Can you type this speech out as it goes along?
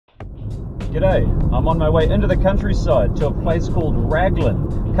G'day, I'm on my way into the countryside to a place called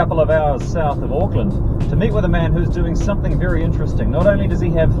Raglan, a couple of hours south of Auckland, to meet with a man who's doing something very interesting. Not only does he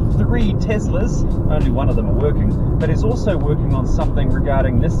have 3 Teslas, only one of them are working, but he's also working on something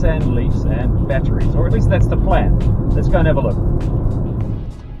regarding Nissan Leafs and batteries, or at least that's the plan. Let's go and have a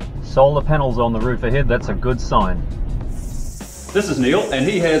look. Solar panels on the roof ahead, that's a good sign. This is Neil, and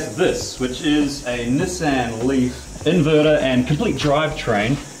he has this, which is a Nissan Leaf inverter and complete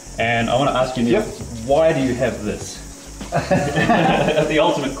drivetrain. And I want to ask you, Neil, why do you have this? The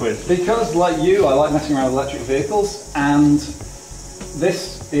ultimate quiz. Because, like you, I like messing around with electric vehicles, and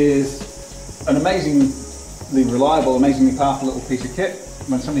this is an amazingly reliable, amazingly powerful little piece of kit.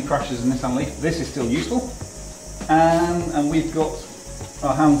 When somebody crashes a Nissan Leaf, this is still useful. And we've got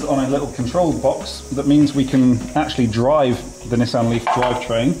our hands on a little control box that means we can actually drive the Nissan Leaf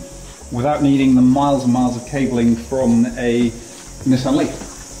drivetrain without needing the miles and miles of cabling from a Nissan Leaf.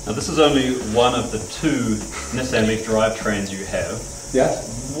 Now this is only one of the 2 Nissan Leaf drivetrains you have.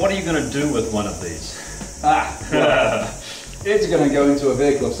 Yes. What are you going to do with one of these? Well, it's going to go into a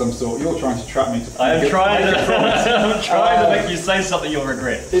vehicle of some sort. You're trying to trap me to... I'm trying to make you say something you'll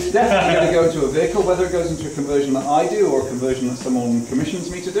regret. It's definitely going to go into a vehicle, whether it goes into a conversion that I do or a conversion that someone commissions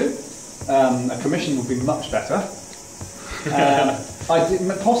me to do. A commission would be much better.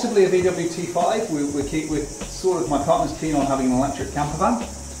 Possibly a VW T5. We're sort of, my partner's keen on having an electric camper van,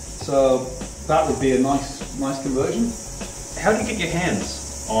 so that would be a nice conversion. How do you get your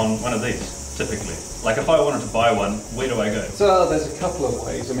hands on one of these, typically? Like if I wanted to buy one, where do I go? So there's a couple of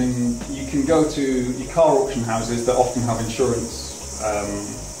ways. I mean, you can go to your car auction houses that often have insurance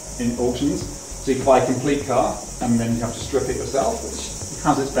in auctions. So you can buy a complete car and then you have to strip it yourself, which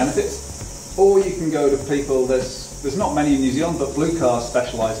has its benefits. Or you can go to people, there's not many in New Zealand, but Blue Cars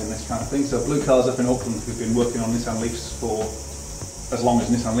specialise in this kind of thing. So Blue Cars up in Auckland, who've been working on Nissan Leafs for as long as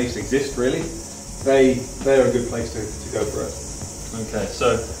Nissan Leafs exist, really, they're a good place to go for it. Okay,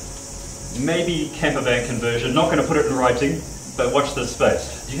 so maybe camper van conversion, not going to put it in writing, but watch this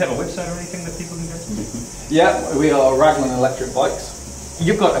space. Do you have a website or anything that people can go to? Yeah, we are Raglan Electric Bikes.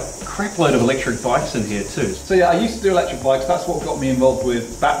 You've got a crap load of electric bikes in here too. So yeah, I used to do electric bikes. That's what got me involved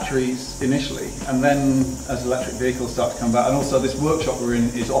with batteries initially, and then as electric vehicles start to come back, and also this workshop we're in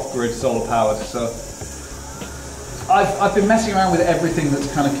is off-grid solar powered. So I've been messing around with everything that's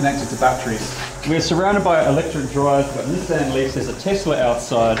kind of connected to batteries. We're surrounded by electric drives, we've got Nissan Leafs, there's a Tesla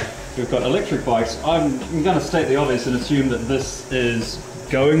outside, we've got electric bikes. I'm going to state the obvious and assume that this is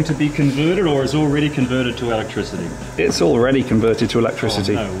going to be converted or is already converted to electricity. It's already converted to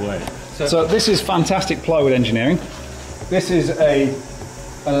electricity. Oh, no way. So this is fantastic plywood engineering. This is a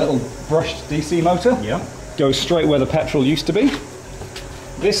little brushed DC motor. Yeah. Goes straight where the petrol used to be.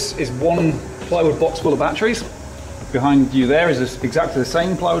 This is one plywood box full of batteries. Behind you there is exactly the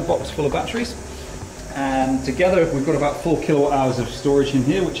same plywood box full of batteries. And together we've got about 4 kilowatt hours of storage in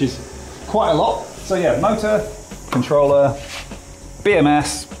here, which is quite a lot. So yeah, motor, controller,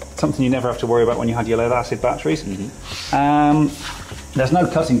 BMS, something you never have to worry about when you had your lead acid batteries. There's no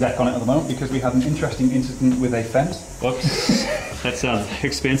cutting deck on it at the moment because we had an interesting incident with a fence. Whoops, that sounds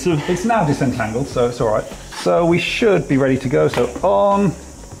expensive. It's now disentangled, so it's alright. So we should be ready to go. So on,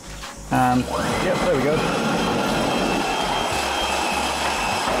 and yep, there we go.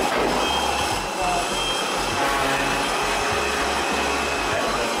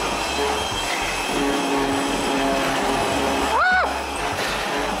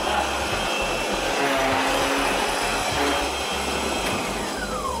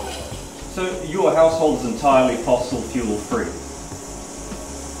 So your household is entirely fossil fuel free?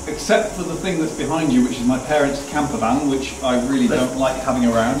 Except for the thing that's behind you, which is my parents' camper van, which I really don't like having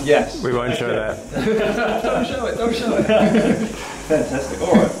around. Yes. We won't show that. Don't show it, don't show it. Fantastic,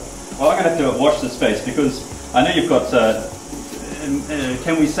 alright. Well, I'm going to have to watch this space because I know you've got,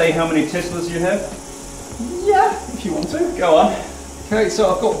 can we say how many Teslas you have? Yeah, if you want to. Go on. Okay,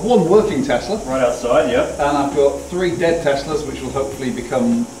 so I've got one working Tesla. Right outside, yeah. And I've got 3 dead Teslas, which will hopefully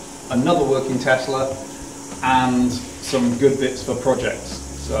become another working Tesla, and some good bits for projects.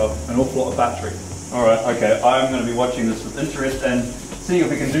 So an awful lot of battery. All right, okay. I'm going to be watching this with interest and seeing if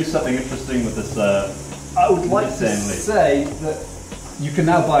we can do something interesting with this. I would like to say that you can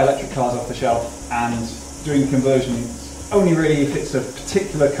now buy electric cars off the shelf, and doing conversions only really if it's a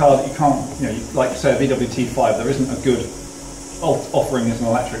particular car that you can't, like say a VW T5. There isn't a good offering as an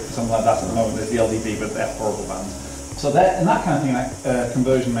electric for something like that at the moment. There's the LDV, but they're horrible vans. So and that kind of thing,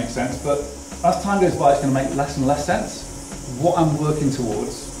 conversion makes sense, but as time goes by, it's going to make less and less sense. What I'm working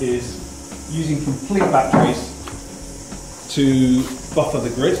towards is using complete batteries to buffer the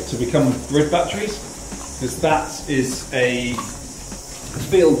grid, to become grid batteries, because that is a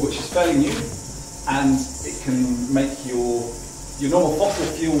field which is fairly new, and it can make your normal fossil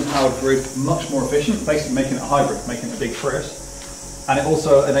fuel powered grid much more efficient, basically making it a hybrid, making it a big Prius. And it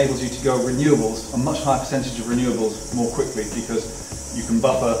also enables you to go renewables, a much higher percentage of renewables more quickly, because you can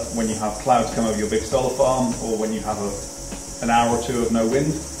buffer when you have clouds come over your big solar farm, or when you have an hour or two of no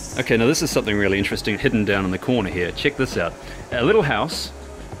wind. Okay, now this is something really interesting hidden down in the corner here. Check this out. A little house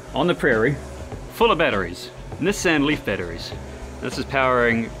on the prairie full of batteries, Nissan Leaf batteries. This is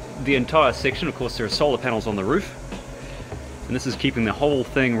powering the entire section. Of course, there are solar panels on the roof, and this is keeping the whole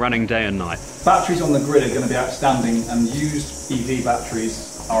thing running day and night. Batteries on the grid are going to be outstanding, and used EV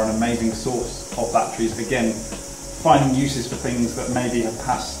batteries are an amazing source of batteries. Again, finding uses for things that maybe have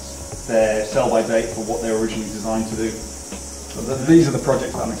passed their sell-by date for what they were originally designed to do. So these are the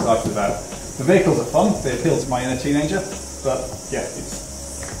projects that I'm excited about. The vehicles are fun, they appeal to my inner teenager, but yeah,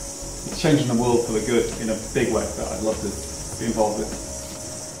 it's changing the world for the good in a big way that I'd love to be involved with.